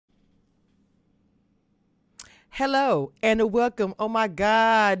Hello and welcome. Oh my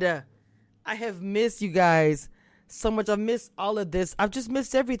God. I have missed you guys so much. I've missed all of this. I've just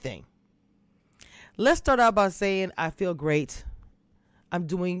missed everything. Let's start out by saying I feel great. I'm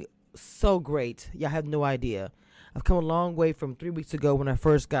doing so great. Y'all have no idea. I've come a long way from 3 weeks ago when I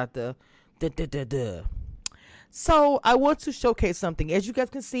first got the duh. So I want to showcase something. As you guys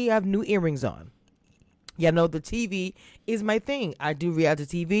can see, I have new earrings on. Y'all know the TV is my thing. I do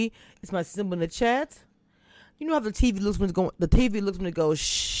reality TV. It's my symbol in the chat. You know how the TV looks when it's going. The TV looks when it goes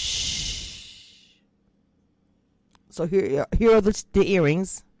shh. So here are the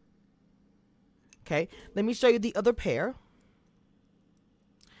earrings. Okay, let me show you the other pair,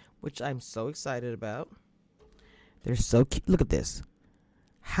 which I'm so excited about. They're so cute. Look at this.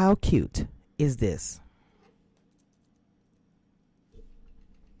 How cute is this?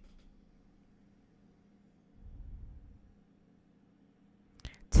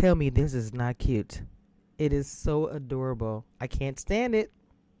 Tell me this is not cute. It is so adorable. I can't stand it.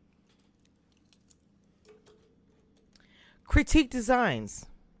 Critique Designs,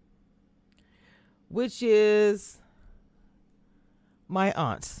 which is my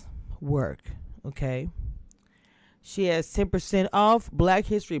aunt's work. Okay. She has 10% off Black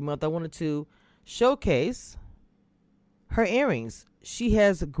History Month. I wanted to showcase her earrings. She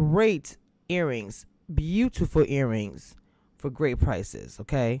has great earrings, beautiful earrings for great prices.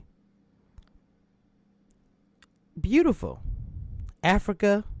 Okay. Beautiful.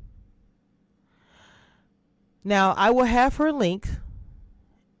 Africa. Now, I will have her link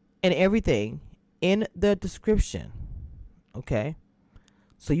and everything in the description. Okay?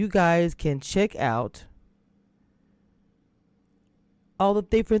 So you guys can check out all the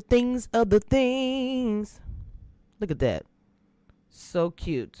different things of the things. Look at that. So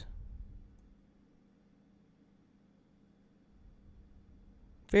cute.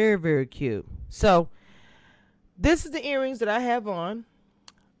 Very, very cute. So, this is the earrings that I have on.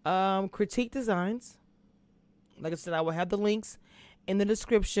 Critique Designs. Like I said, I will have the links in the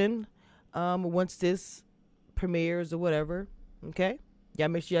description once this premieres or whatever. Okay? Y'all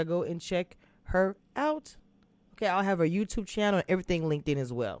make sure y'all go and check her out. Okay, I'll have her YouTube channel and everything linked in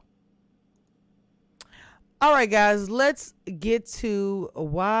as well. All right, guys, let's get to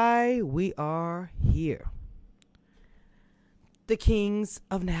why we are here. The Kings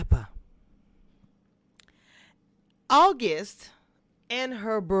of Napa. August and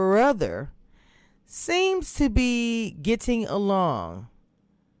her brother seems to be getting along.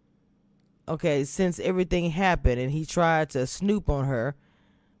 Okay, since everything happened and he tried to snoop on her,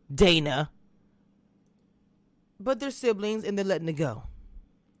 Dana. But they're siblings and they're letting it go.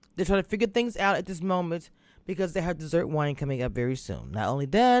 They're trying to figure things out at this moment because they have dessert wine coming up very soon. Not only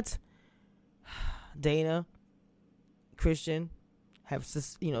that, Dana, Christian, have,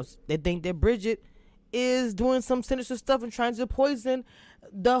 they think that Bridget is doing some sinister stuff and trying to poison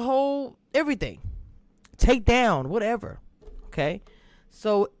the whole everything. Take down, whatever. Okay?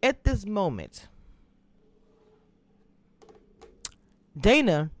 So at this moment,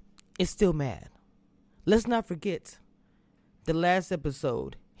 Dana is still mad. Let's not forget the last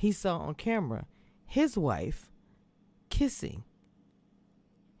episode he saw on camera his wife kissing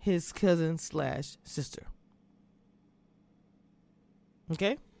his cousin / sister.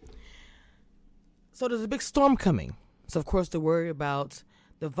 Okay? So there's a big storm coming. So of course they're worried about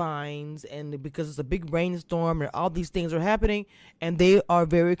the vines and because it's a big rainstorm and all these things are happening and they are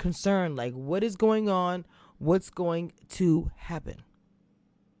very concerned. Like, what is going on? What's going to happen?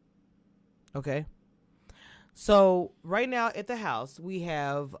 Okay. So right now at the house we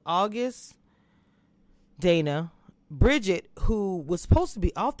have August, Dana, Bridget, who was supposed to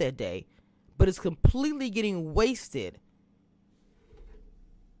be off that day, but is completely getting wasted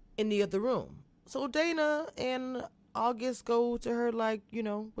in the other room. So Dana and August go to her like,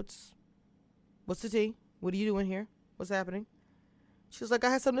 what's the tea? What are you doing here? What's happening? She's like, I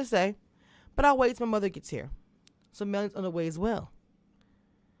had something to say, but I'll wait till my mother gets here. So Melanie's on the way as well.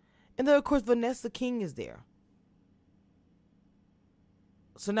 And then, of course, Vanessa King is there.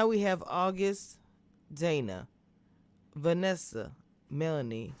 So now we have August, Dana, Vanessa,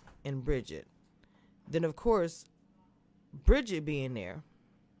 Melanie, and Bridget. Then, of course, Bridget being there.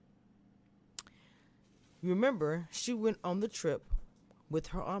 Remember, she went on the trip with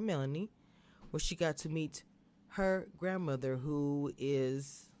her Aunt Melanie, where she got to meet her grandmother, who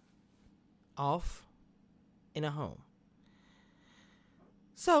is off in a home.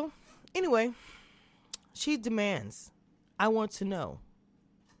 So, anyway, she demands, I want to know,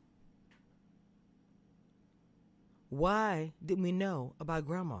 why didn't we know about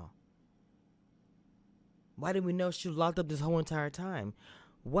Grandma? Why didn't we know she was locked up this whole entire time?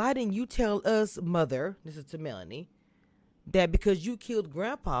 Why didn't you tell us, mother, this is to Melanie, that because you killed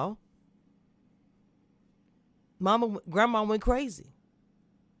grandpa, grandma went crazy?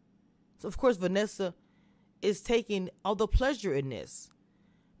 So, of course, Vanessa is taking all the pleasure in this.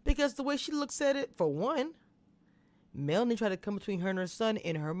 Because the way she looks at it, for one, Melanie tried to come between her and her son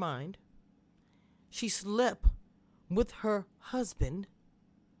in her mind. She slept with her husband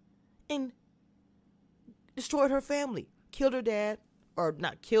and destroyed her family. Killed her dad, or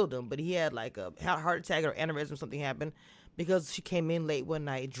not killed him, but he had like a heart attack or aneurysm, something happened because she came in late one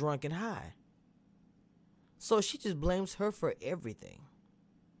night drunk and high. So she just blames her for everything.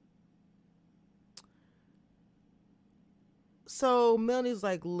 So Melanie's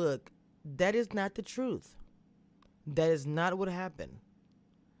like, look, that is not the truth. That is not what happened.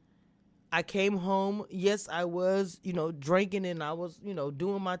 I came home. Yes, I was, drinking and I was,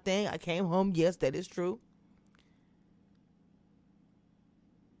 doing my thing. I came home. Yes, that is true.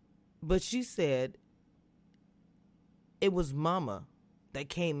 But she said it was mama that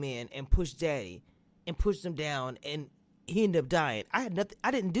came in and pushed daddy and pushed him down and he ended up dying. I had nothing.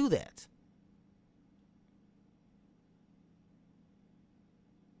 I didn't do that.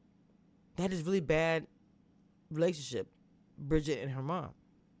 That is really bad relationship, Bridget and her mom.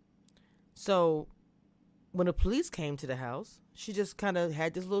 So when the police came to the house, she just kind of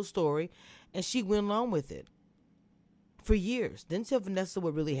had this little story and she went along with it for years. Didn't tell Vanessa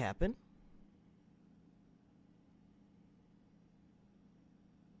what really happened.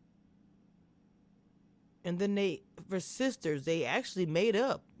 And then for sisters, they actually made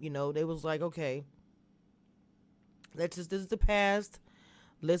up. They was like, okay, this is the past.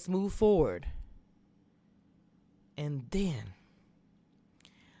 Let's move forward. And then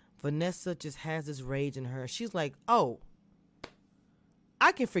Vanessa just has this rage in her. She's like, oh,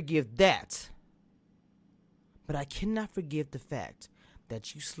 I can forgive that. But I cannot forgive the fact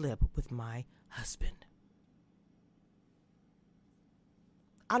that you slept with my husband.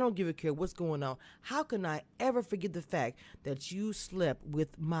 I don't give a care what's going on. How can I ever forget the fact that you slept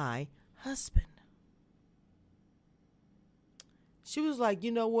with my husband? She was like,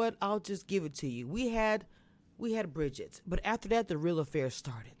 you know what? I'll just give it to you. We had Bridget, but after that, the real affair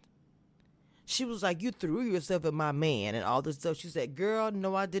started. She was like, you threw yourself at my man and all this stuff. She said, girl,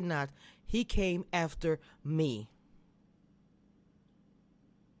 no, I did not. He came after me.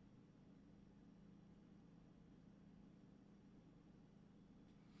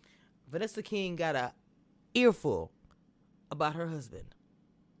 Vanessa King got a earful about her husband.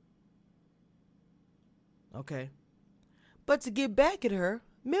 Okay. But to get back at her,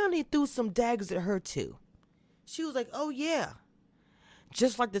 Melanie threw some daggers at her too. She was like, oh yeah.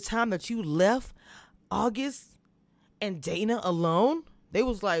 Just like the time that you left August and Dana alone, they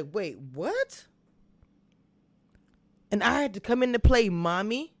was like, wait, what? And I had to come in to play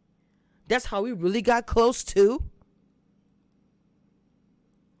mommy? That's how we really got close too?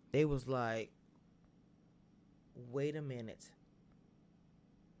 They was like, wait a minute.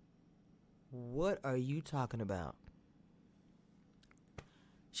 What are you talking about?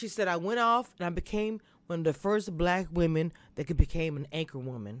 She said, I went off and I became one of the first black women that could become an anchor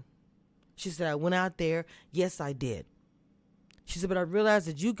woman. She said, I went out there. Yes, I did. She said, but I realized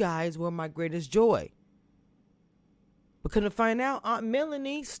that you guys were my greatest joy. But couldn't find out, Aunt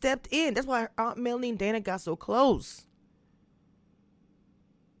Melanie stepped in. That's why Aunt Melanie and Dana got so close.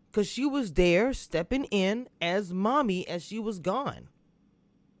 Because she was there stepping in as mommy as she was gone.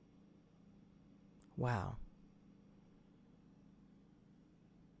 Wow.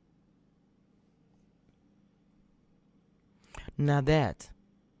 Now that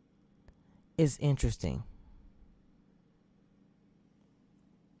is interesting.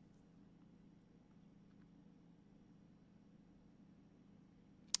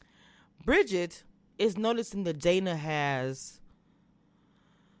 Bridget is noticing that Dana has,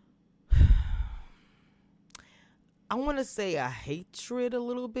 I want to say, a hatred a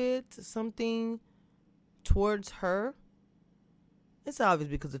little bit, something towards her. It's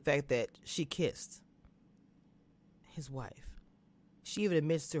obvious because of the fact that she kissed his wife. She even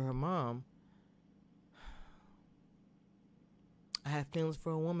admits to her mom, I have feelings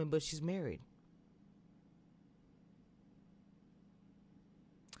for a woman, but she's married.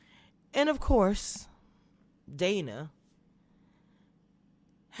 And of course, Dana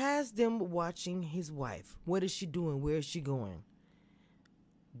has them watching his wife. What is she doing? Where is she going?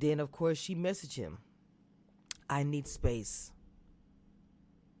 Then, of course, she messaged him, I need space.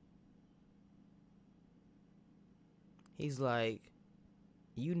 He's like,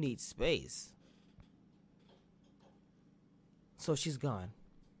 you need space. So she's gone.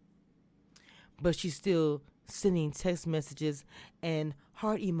 But she's still sending text messages and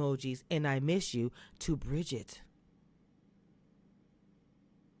heart emojis and I miss you to Bridget.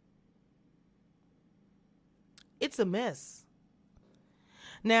 It's a mess.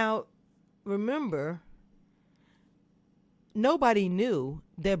 Now, remember, nobody knew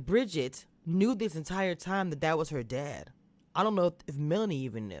that Bridget knew this entire time that that was her dad. I don't know if Melanie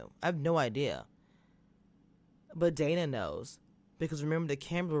even knew. I have no idea. But Dana knows, because remember, the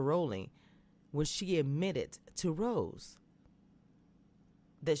cameras were rolling when she admitted to Rose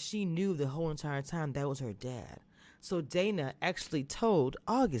that she knew the whole entire time that was her dad. So Dana actually told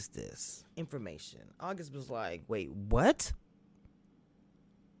August this information. August was like, wait, what?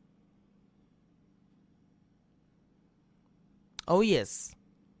 Oh, yes.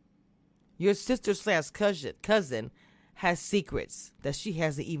 Your sister slash cousin has secrets that she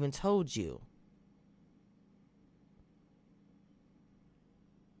hasn't even told you.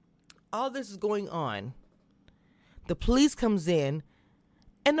 All this is going on. The police comes in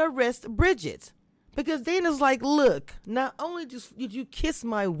and arrest Bridget. Because Dana's like, look, not only did you kiss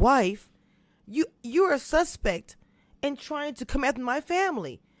my wife, you're a suspect in trying to come after my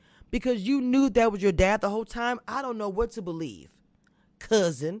family. Because you knew that was your dad the whole time. I don't know what to believe.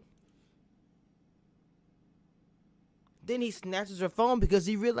 Cousin. Then he snatches her phone because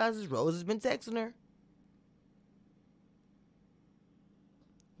he realizes Rose has been texting her.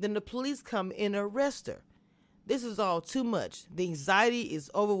 Then the police come and arrest her. This is all too much. The anxiety is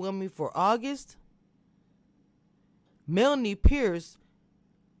overwhelming for August. Melanie Pierce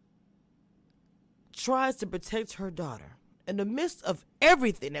tries to protect her daughter in the midst of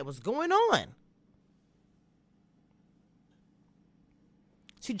everything that was going on.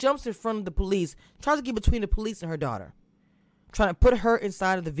 She jumps in front of the police, tries to get between the police and her daughter, trying to put her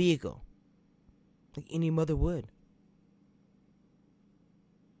inside of the vehicle like any mother would.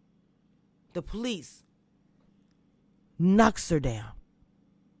 The police knocks her down.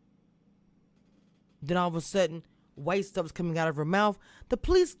 Then all of a sudden, white stuff's coming out of her mouth. The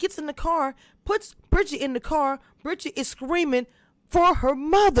police gets in the car, puts Bridget in the car. Bridget is screaming for her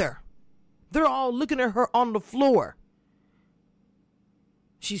mother. They're all looking at her on the floor.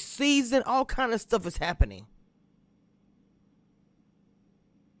 She sees it. All kind of stuff is happening.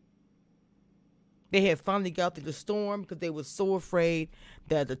 They had finally got through the storm because they were so afraid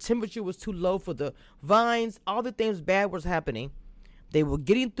that the temperature was too low for the vines. All the things bad was happening. They were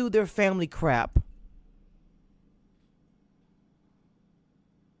getting through their family crap.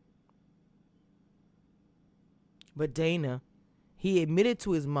 But Dana, he admitted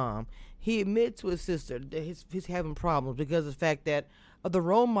to his mom, he admitted to his sister that he's having problems because of the fact that of the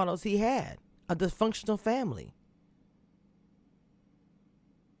role models he had, a dysfunctional family.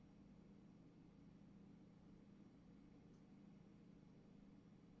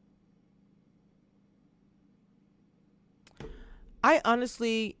 I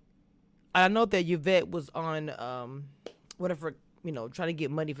know that Yvette was on whatever, trying to get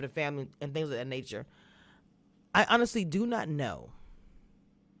money for the family and things of that nature. I honestly do not know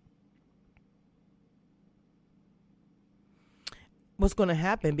what's going to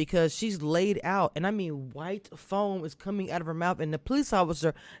happen because she's laid out, and I mean white foam is coming out of her mouth, and the police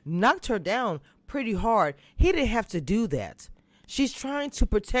officer knocked her down pretty hard. He didn't have to do that. She's trying to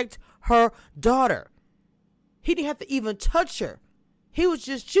protect her daughter. He didn't have to even touch her. She was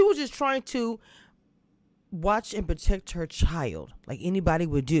just trying to watch and protect her child like anybody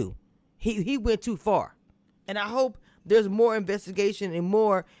would do. He went too far. And I hope there's more investigation and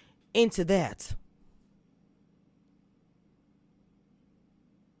more into that.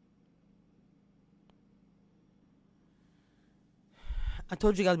 I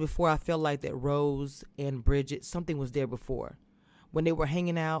told you guys before, I felt like that Rose and Bridget, something was there before. When they were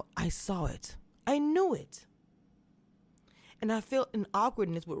hanging out, I saw it. I knew it. And I felt an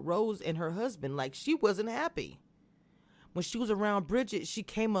awkwardness with Rose and her husband, like she wasn't happy. When she was around Bridget, she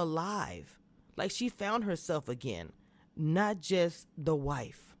came alive. Like she found herself again, not just the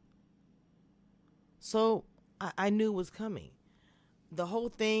wife. So I knew it was coming. The whole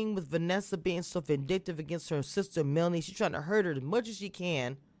thing with Vanessa being so vindictive against her sister Melanie, she's trying to hurt her as much as she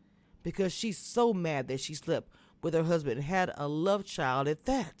can because she's so mad that she slept with her husband and had a love child at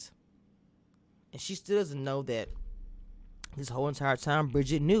that. And she still doesn't know that this whole entire time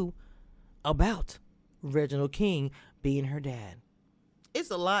Bridget knew about Reginald King being her dad. It's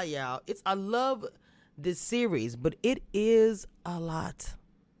a lot, y'all. I love this series, but it is a lot.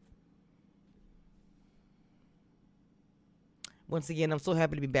 Once again, I'm so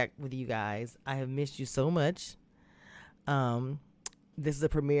happy to be back with you guys. I have missed you so much. This is a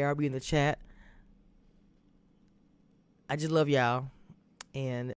premiere. I'll be in the chat. I just love y'all. And